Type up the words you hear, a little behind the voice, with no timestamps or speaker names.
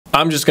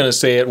I'm just going to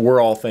say it,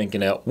 we're all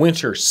thinking it.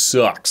 Winter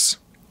sucks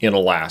in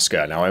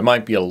Alaska. Now, I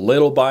might be a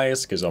little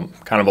biased because I'm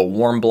kind of a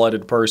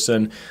warm-blooded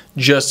person,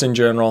 just in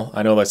general.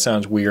 I know that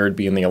sounds weird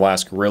being the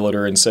Alaska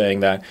Realtor and saying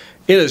that.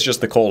 It is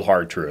just the cold,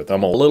 hard truth.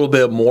 I'm a little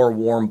bit more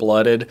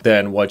warm-blooded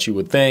than what you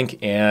would think,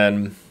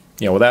 and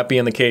with that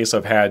being the case,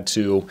 I've had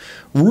to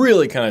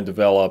really kind of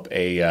develop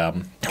a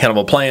kind of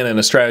a plan and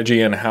a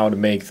strategy on how to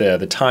make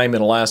the time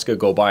in Alaska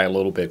go by a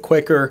little bit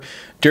quicker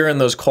during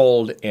those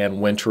cold and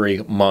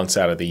wintry months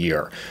out of the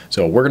year.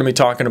 So we're going to be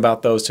talking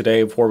about those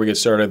today. Before we get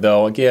started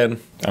though,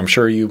 again, I'm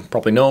sure you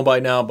probably know by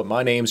now, but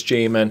my name's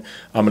Jamin.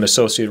 I'm an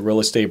associate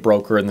real estate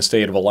broker in the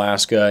state of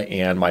Alaska,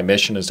 and my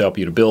mission is to help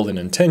you to build an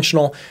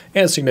intentional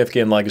and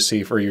significant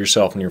legacy for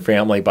yourself and your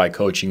family by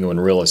coaching you in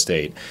real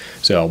estate.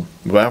 So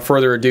without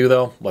further ado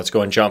though, let's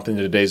go and jump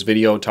into today's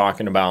video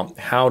talking about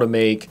how to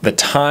make the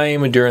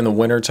time during the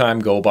winter time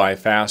go by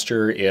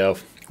faster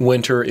if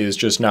winter is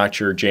just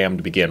not your jam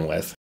to begin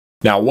with.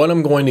 Now, what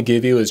I'm going to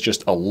give you is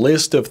just a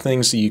list of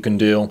things that you can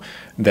do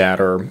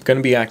that are going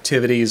to be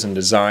activities and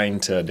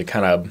designed to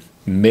kind of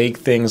make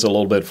things a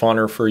little bit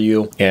funner for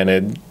you,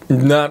 and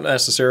not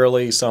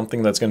necessarily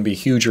something that's going to be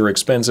huge or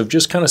expensive,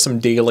 just kind of some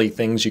daily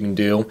things you can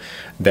do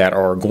that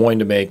are going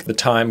to make the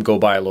time go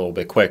by a little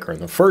bit quicker.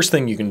 And the first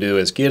thing you can do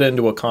is get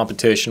into a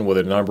competition with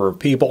a number of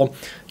people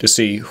to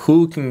see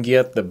who can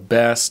get the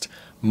best,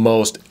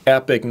 most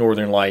epic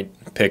Northern Light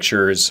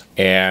pictures,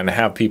 and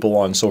have people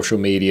on social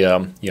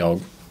media,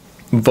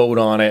 vote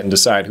on it and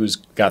decide who's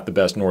got the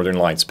best Northern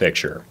Lights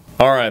picture.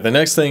 All right, the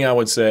next thing I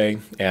would say,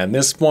 and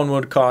this one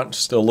would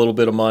cost a little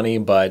bit of money,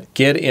 but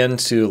get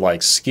into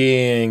like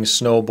skiing,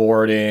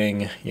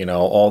 snowboarding,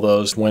 all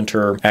those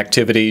winter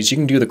activities. You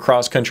can do the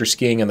cross-country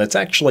skiing, and that's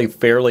actually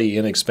fairly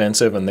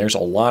inexpensive, and there's a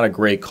lot of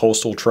great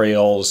coastal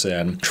trails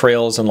and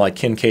trails in like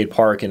Kincaid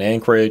Park in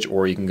Anchorage,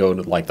 or you can go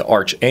to like the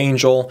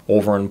Archangel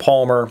over in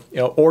Palmer,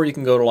 or you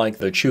can go to like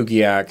the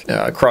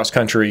Chugiak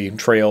cross-country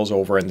trails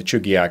over in the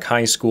Chugiak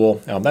High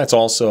School.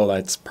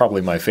 That's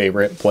probably my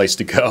favorite place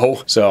to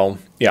go. So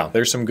yeah,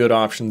 there's some good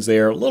options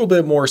there. A little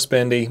bit more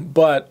spendy,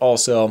 but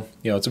also,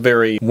 it's a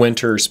very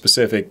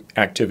winter-specific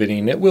activity,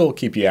 and it will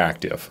keep you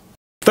active.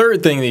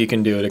 Third thing that you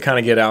can do to kind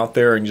of get out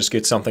there and just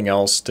get something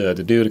else to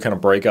do to kind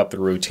of break up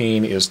the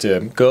routine is to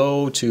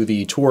go to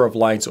the Tour of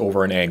Lights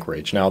over in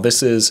Anchorage. Now,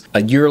 this is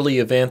a yearly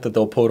event that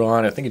they'll put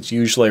on. I think it's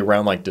usually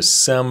around like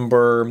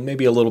December,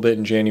 maybe a little bit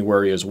in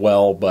January as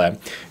well, but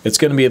it's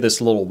going to be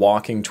this little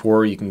walking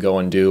tour you can go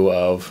and do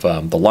of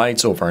the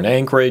lights over in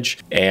Anchorage,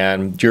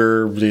 and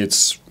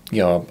it's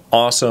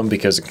awesome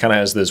because it kind of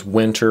has this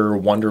winter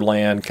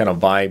wonderland kind of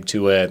vibe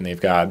to it, and they've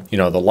got,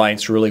 the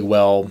lights really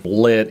well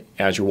lit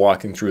as you're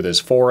walking through this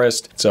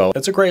forest. So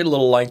it's a great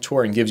little light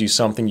tour and gives you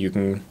something you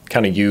can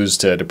kind of use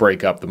to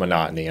break up the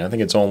monotony. And I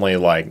think it's only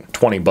like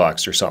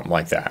 $20 or something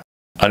like that.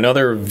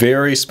 Another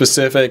very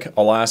specific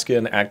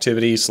Alaskan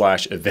activity /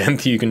 event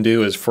that you can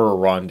do is Fur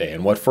Run Day.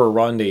 And what Fur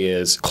Run Day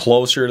is,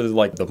 closer to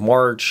like the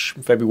March,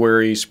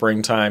 February,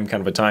 springtime kind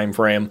of a time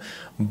frame.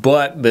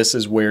 But this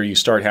is where you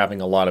start having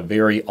a lot of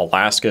very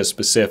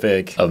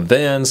Alaska-specific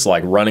events,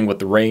 like running with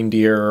the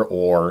reindeer,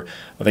 or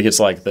I think it's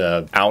like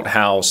the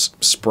outhouse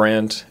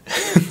sprint,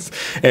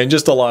 and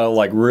just a lot of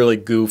like really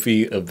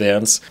goofy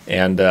events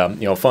and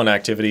fun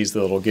activities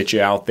that'll get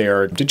you out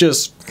there to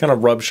just kind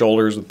of rub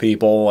shoulders with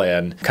people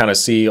and kind of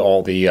see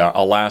all the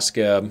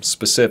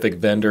Alaska-specific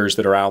vendors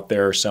that are out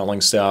there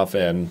selling stuff,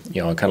 and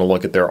kind of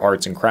look at their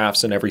arts and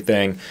crafts and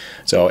everything.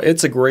 So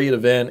it's a great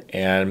event,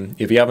 and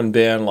if you haven't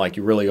been,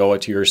 you really owe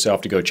it to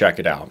yourself to go check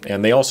it out.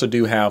 And they also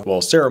do have,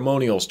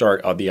 ceremonial start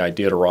of the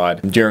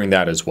Iditarod during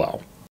that as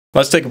well.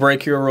 Let's take a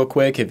break here real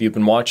quick. If you've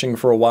been watching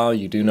for a while,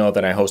 you do know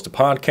that I host a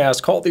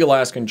podcast called the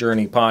Alaskan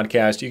Journey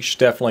Podcast. You should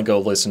definitely go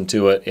listen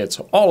to it. It's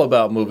all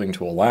about moving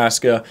to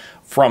Alaska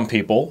from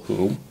people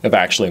who have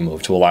actually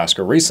moved to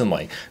Alaska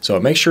recently. So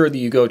make sure that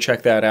you go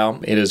check that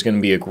out. It is going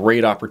to be a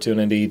great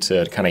opportunity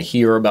to kind of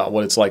hear about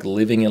what it's like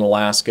living in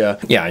Alaska.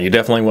 Yeah, you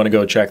definitely want to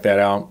go check that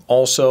out.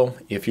 Also,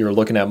 if you're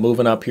looking at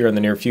moving up here in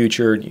the near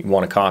future, you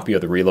want a copy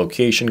of the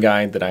relocation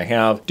guide that I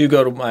have, do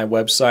go to my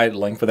website. The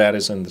link for that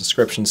is in the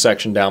description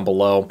section down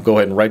below. Go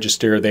ahead and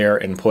register there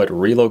and put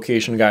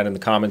relocation guide in the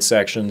comments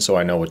section so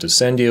I know what to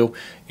send you.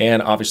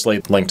 And obviously,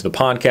 the link to the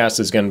podcast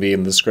is going to be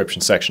in the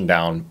description section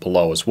down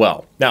below as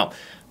well. Now,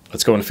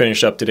 let's go and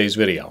finish up today's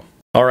video.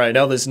 All right,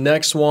 now this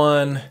next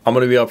one, I'm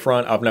going to be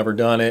upfront. I've never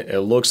done it.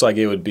 It looks like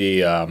it would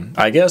be,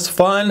 I guess,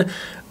 fun.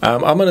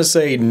 I'm going to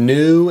say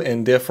new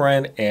and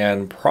different,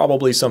 and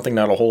probably something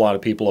not a whole lot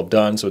of people have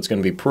done, so it's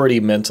going to be pretty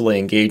mentally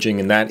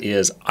engaging, and that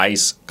is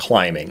ice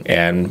climbing.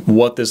 And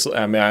what this,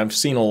 I've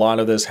seen a lot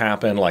of this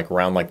happen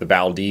around the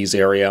Valdez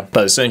area,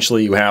 but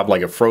essentially you have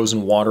a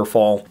frozen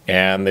waterfall,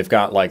 and they've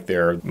got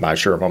I'm not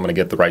sure if I'm going to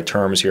get the right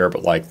terms here,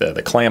 but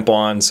the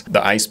clamp-ons,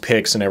 the ice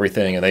picks and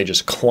everything, and they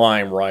just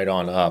climb right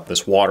on up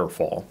this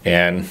waterfall.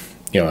 And,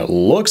 it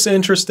looks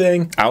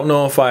interesting. I don't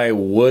know if I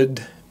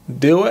would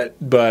do it,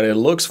 but it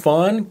looks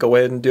fun. Go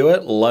ahead and do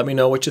it. Let me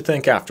know what you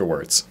think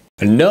afterwards.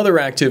 Another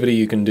activity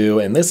you can do,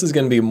 and this is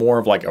going to be more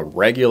of like a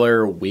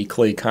regular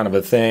weekly kind of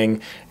a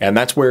thing, and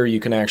that's where you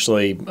can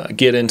actually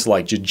get into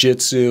like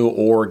jiu-jitsu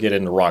or get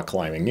into rock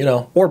climbing,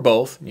 or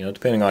both,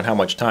 depending on how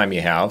much time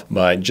you have.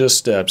 But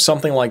just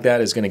something like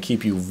that is going to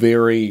keep you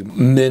very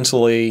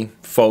mentally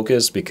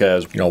focused,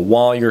 because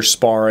while you're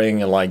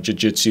sparring and like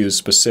jiu-jitsu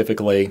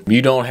specifically,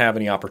 you don't have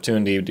any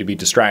opportunity to be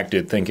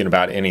distracted thinking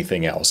about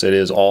anything else. It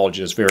is all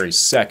just very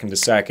second to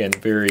second,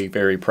 very,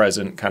 very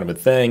present kind of a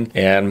thing.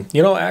 And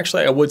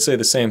actually I would say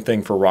the same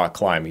thing for rock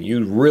climbing.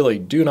 You really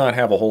do not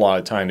have a whole lot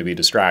of time to be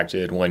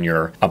distracted when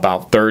you're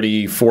about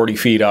 30-40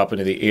 feet up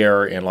into the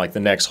air and like the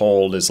next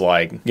hold is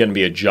like going to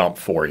be a jump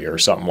for you or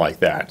something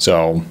like that.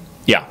 So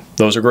yeah,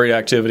 those are great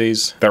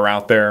activities. They're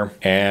out there,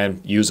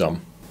 and use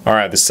them. All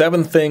right, the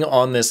seventh thing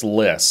on this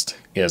list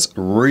is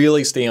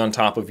really stay on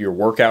top of your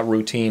workout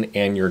routine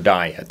and your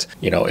diet.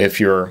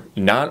 If you're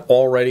not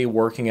already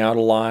working out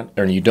a lot,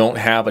 and you don't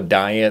have a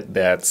diet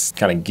that's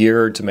kind of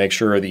geared to make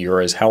sure that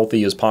you're as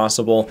healthy as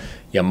possible,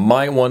 you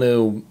might want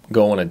to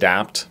go and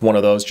adapt one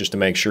of those just to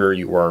make sure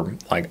you are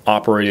like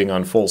operating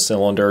on full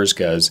cylinders,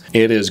 because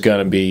it is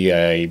going to be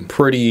a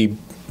pretty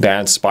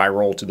bad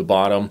spiral to the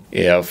bottom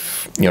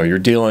if you're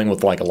dealing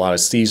with like a lot of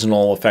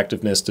seasonal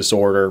effectiveness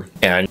disorder,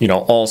 and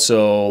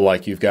also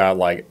like you've got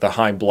like the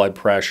high blood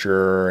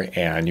pressure,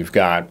 and you've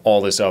got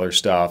all this other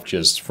stuff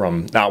just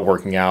from not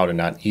working out and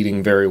not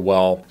eating very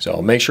well.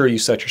 So make sure you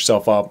set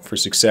yourself up for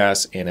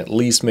success, and at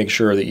least make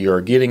sure that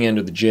you're getting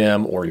into the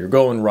gym, or you're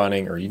going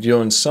running, or you're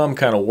doing some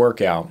kind of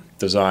workout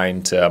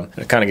designed to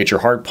kind of get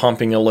your heart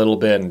pumping a little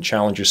bit and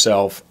challenge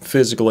yourself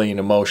physically and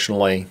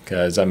emotionally,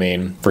 because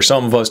for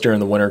some of us during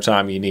the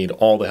wintertime, you need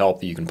all the help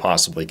that you can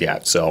possibly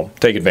get, so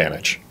take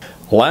advantage.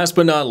 Last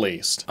but not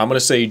least, I'm going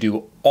to say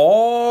do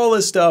all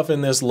the stuff in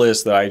this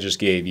list that I just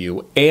gave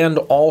you, and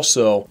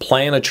also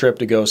plan a trip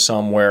to go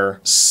somewhere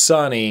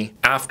sunny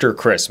after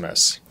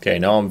Christmas. Okay,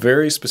 now I'm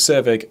very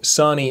specific,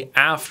 sunny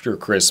after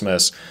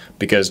Christmas,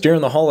 because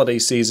during the holiday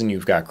season,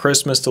 you've got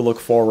Christmas to look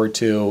forward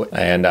to,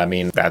 and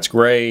that's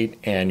great,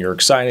 and you're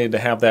excited to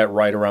have that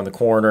right around the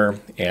corner,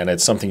 and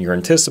it's something you're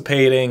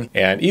anticipating,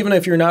 and even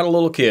if you're not a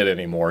little kid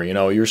anymore,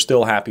 you're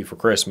still happy for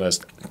Christmas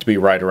to be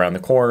right around the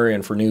corner,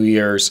 and for New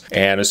Year's.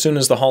 And as soon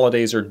as the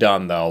holidays are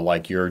done, though,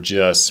 like you're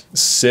just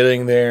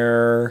sitting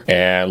there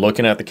and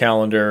looking at the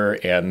calendar,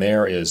 and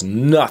there is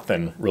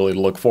nothing really to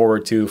look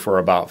forward to for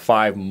about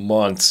 5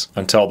 months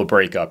until the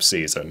breakup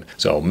season.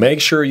 So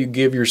make sure you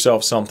give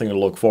yourself something to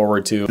look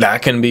forward to.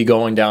 That can be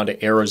going down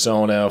to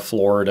Arizona,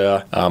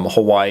 Florida,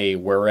 Hawaii,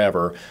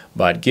 wherever,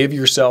 but give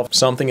yourself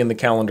something in the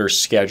calendar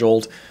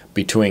scheduled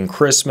between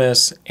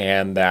Christmas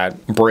and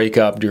that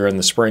breakup during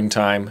the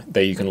springtime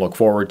that you can look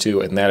forward to,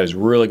 and that is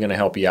really going to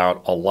help you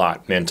out a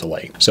lot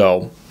mentally.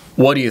 So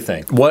what do you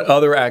think? What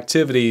other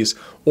activities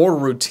or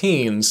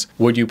routines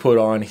would you put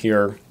on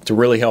here to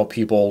really help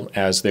people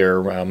as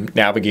they're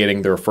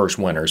navigating their first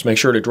winters? Make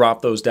sure to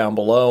drop those down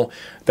below.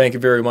 Thank you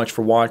very much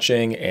for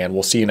watching, and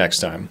we'll see you next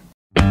time.